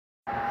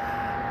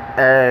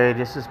Hey,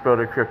 this is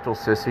Brother Crypto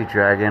Sissy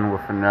Dragon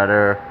with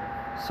another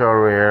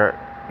Sorare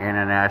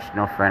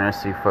International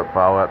Fantasy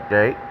Football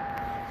update.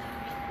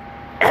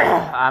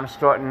 I'm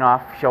starting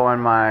off showing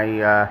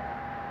my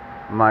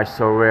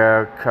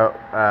Sorare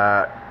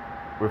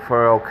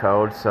referral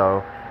code.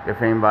 So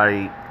if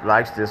anybody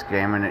likes this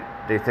game and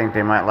they think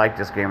they might like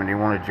this game and they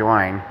want to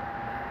join,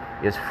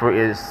 it's free.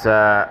 It's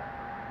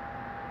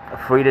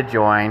free to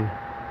join.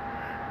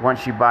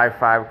 Once you buy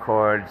 5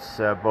 cards,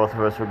 both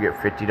of us will get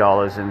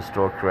 $50 in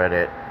store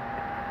credit.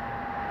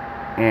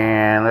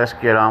 And let's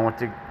get on with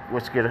the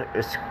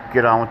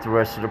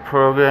rest of the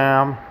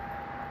program.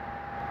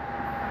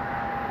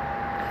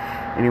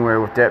 Anyway,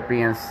 with that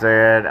being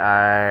said,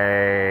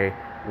 I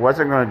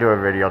wasn't going to do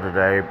a video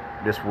today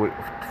this week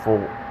for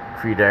a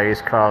few days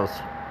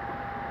because,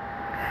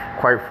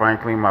 quite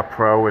frankly, my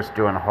pro is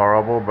doing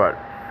horrible, but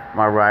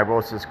my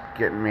rivals is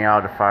getting me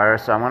out of the fire.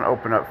 So I'm going to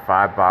open up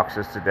 5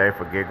 boxes today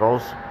for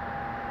giggles.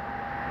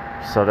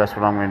 So that's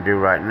what I'm going to do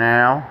right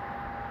now.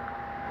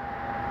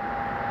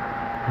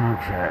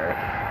 Okay.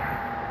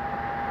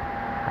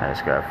 I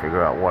just got to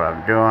figure out what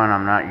I'm doing.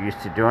 I'm not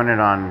used to doing it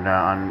on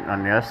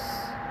this.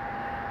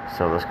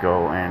 So let's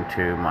go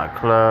into my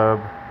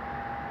club.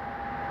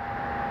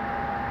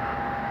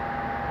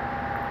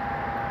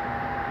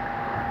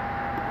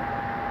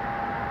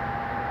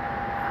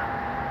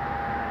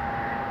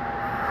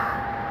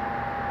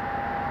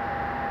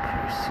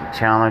 See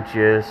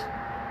challenges.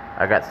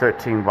 I got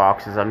 13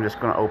 boxes. I'm just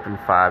going to open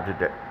 5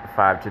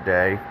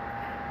 today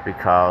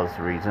because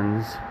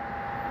reasons.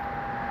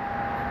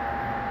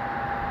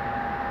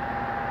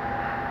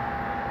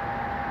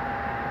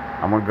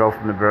 I'm going to go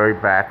from the very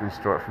back and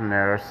start from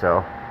there.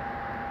 So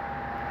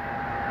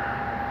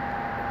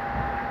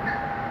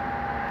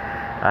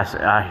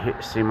I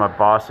see my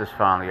boss is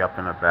finally up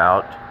and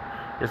about.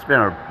 It's been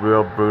a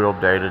real brutal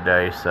day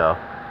today, so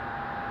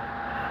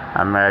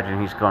I imagine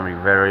he's going to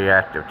be very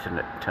active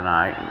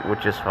tonight,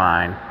 which is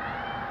fine.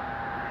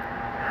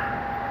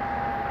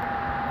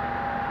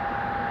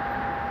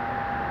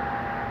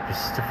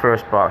 This is the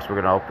first box we're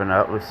going to open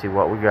up. Let's see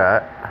what we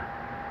got.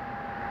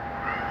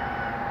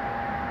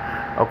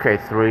 Okay,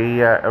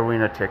 3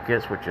 arena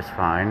tickets, which is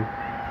fine.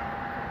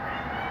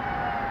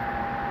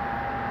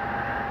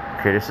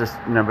 Okay, this is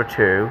number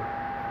 2.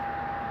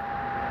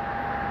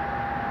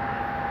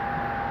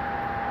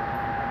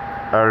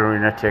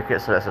 Arena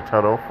tickets, so that's a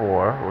total of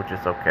 4, which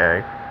is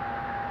okay.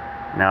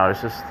 Now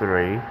this is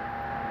 3.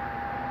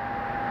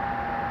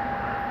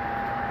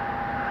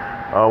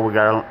 Oh, we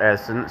got an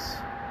essence.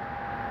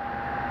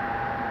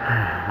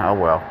 Oh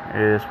well,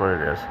 it is what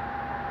it is.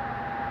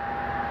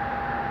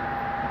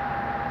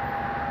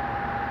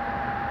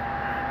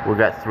 We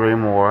got 3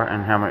 more,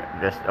 and how many?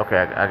 Okay,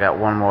 I got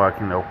 1 more I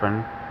can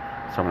open,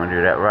 so I'm gonna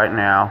do that right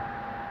now.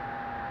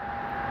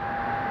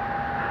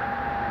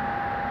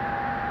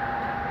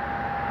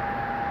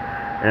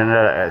 And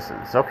another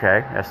essence.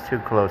 Okay, that's 2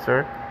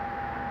 closer.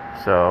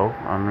 So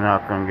I'm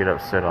not gonna get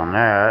upset on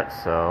that.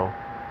 So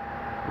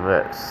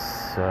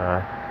let's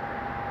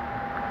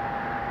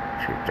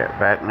take that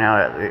back now.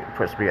 It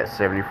puts me at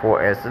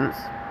 74 essence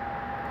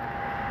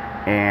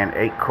and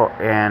 8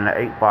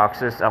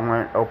 boxes. I'm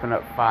going to open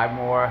up 5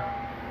 more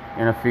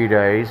in a few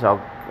days.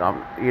 I'll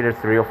either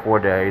 3 or 4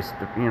 days,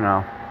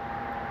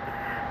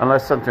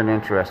 unless something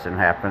interesting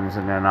happens,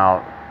 and then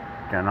I'll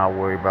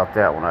worry about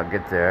that when I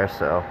get there.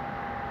 So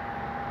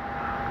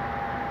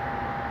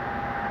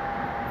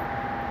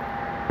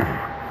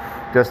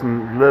there's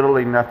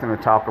literally nothing to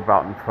talk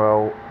about in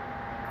pro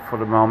for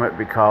the moment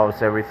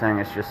because everything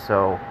is just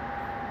so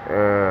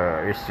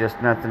it's just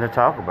nothing to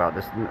talk about.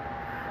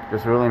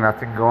 There's really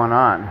nothing going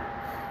on.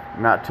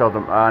 Not till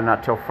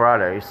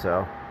Friday,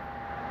 so.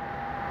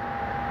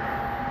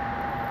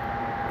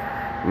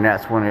 And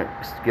that's when it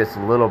gets a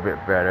little bit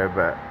better,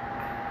 but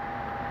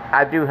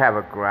I do have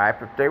a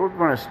gripe. If they were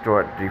going to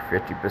start the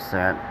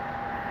 50%,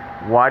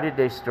 why did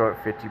they start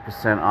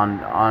 50%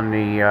 on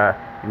the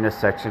in the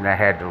section that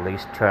had the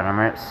least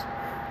tournaments?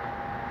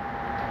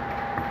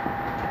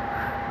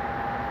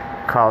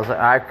 Cause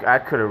I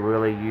could have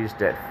really used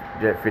that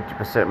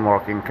 50%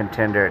 mark in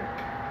contender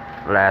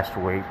last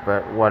week,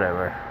 but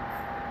whatever.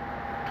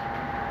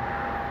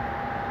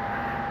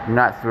 I'm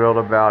not thrilled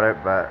about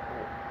it, but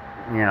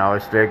you know,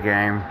 it's their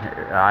game.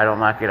 I don't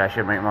like it. I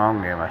should make my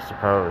own game, I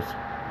suppose.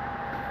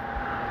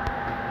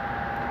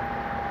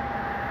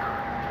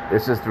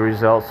 This is the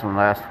results from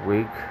last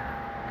week.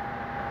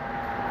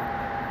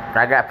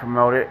 I got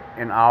promoted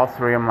in all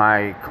 3 of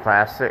my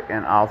classic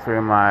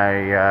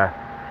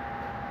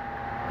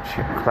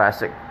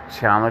classic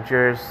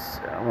challengers.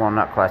 Well,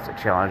 not classic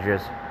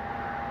challengers.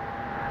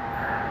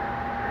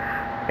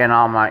 In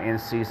all my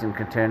in-season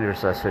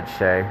contenders, I should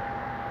say.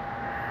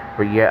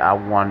 But yet I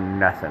won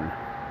nothing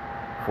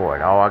for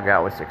it. All I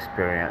got was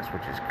experience,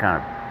 which is kind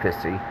of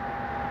pissy.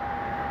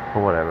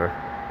 But whatever.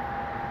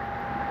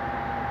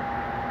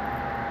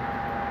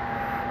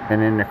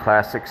 And in the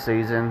classic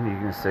season, you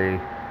can see.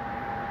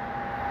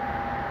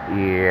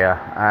 Yeah,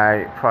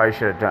 I probably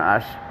should have done.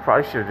 I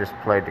probably should have just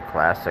played the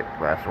classic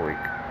last week.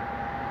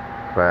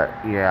 But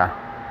yeah,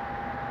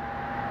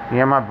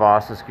 Yeah, my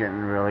boss is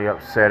getting really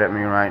upset at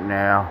me right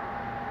now.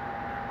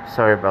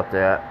 Sorry about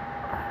that.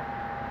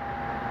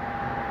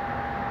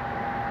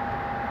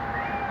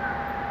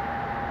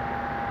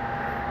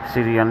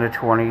 See the under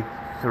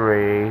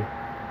 23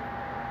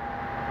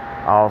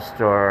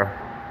 All-Star,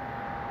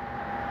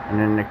 and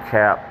then the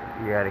cap.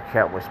 Yeah, the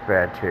cap was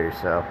bad too.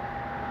 So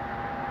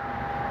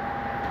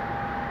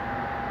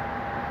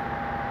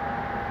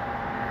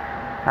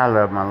I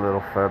love my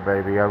little fur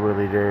baby. I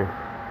really do.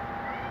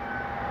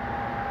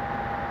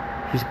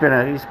 He's been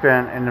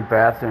in the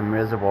bathroom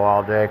miserable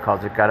all day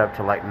because it got up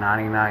to like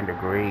 99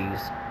 degrees.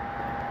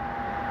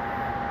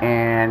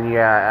 And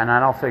yeah, and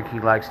I don't think he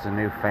likes the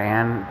new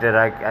fan that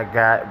I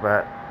got,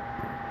 but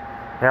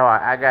hell,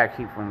 I gotta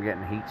keep from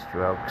getting heat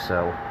stroke.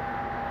 So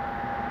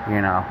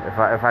you know,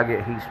 if I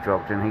get heat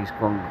stroke, then he's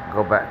gonna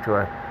go back to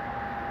a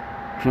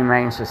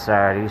humane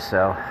society.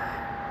 So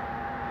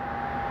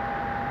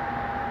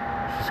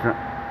it's just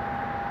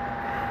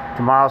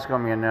tomorrow's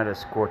gonna be another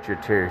scorcher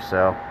too.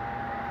 So.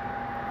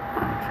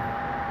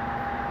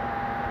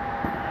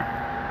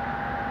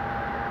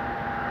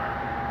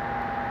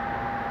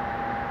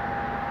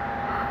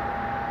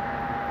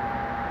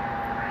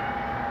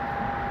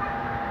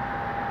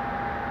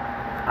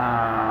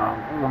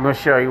 I'm going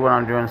to show you what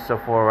I'm doing so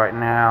far right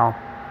now.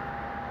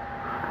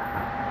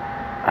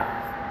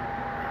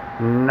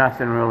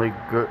 Nothing really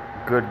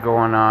good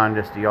going on,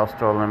 just the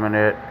All-Star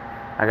Limited.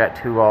 I got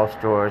 2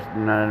 All-Stars,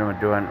 none of them are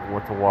doing it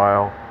worth a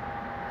while.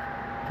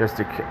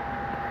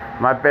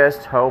 My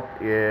best hope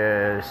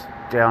is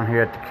down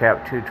here at the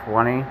cap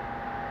 220.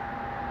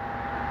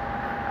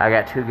 I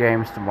got 2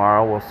 games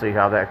tomorrow, we'll see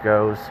how that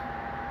goes.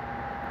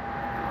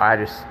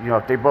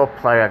 If they both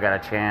play, I got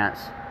a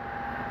chance.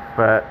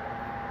 But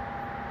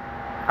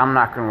I'm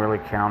not going to really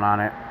count on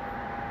it.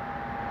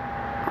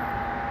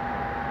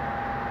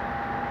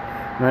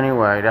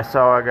 Anyway, that's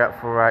all I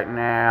got for right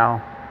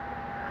now.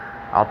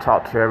 I'll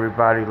talk to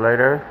everybody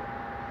later.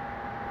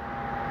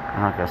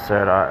 And like I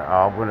said,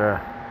 I'm going to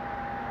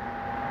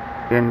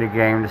end the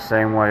game the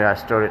same way I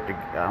started.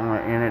 I'm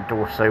going to end it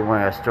the same way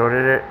I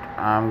started it.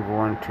 I'm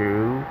going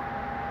to...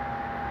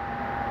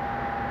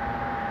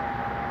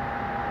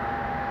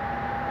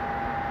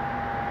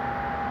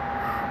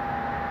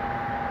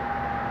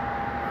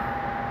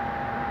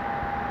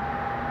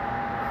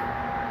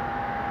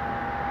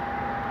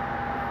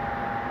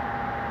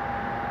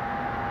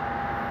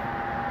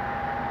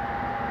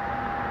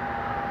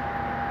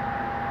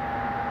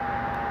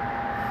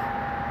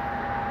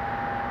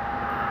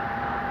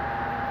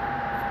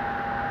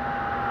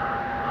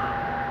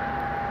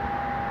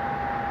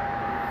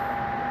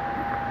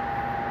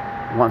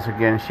 once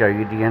again show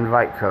you the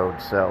invite code.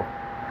 So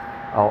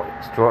I'll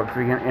start with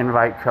the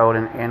invite code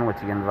and end with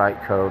the invite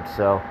code.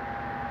 So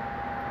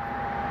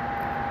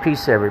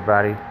peace,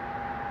 everybody.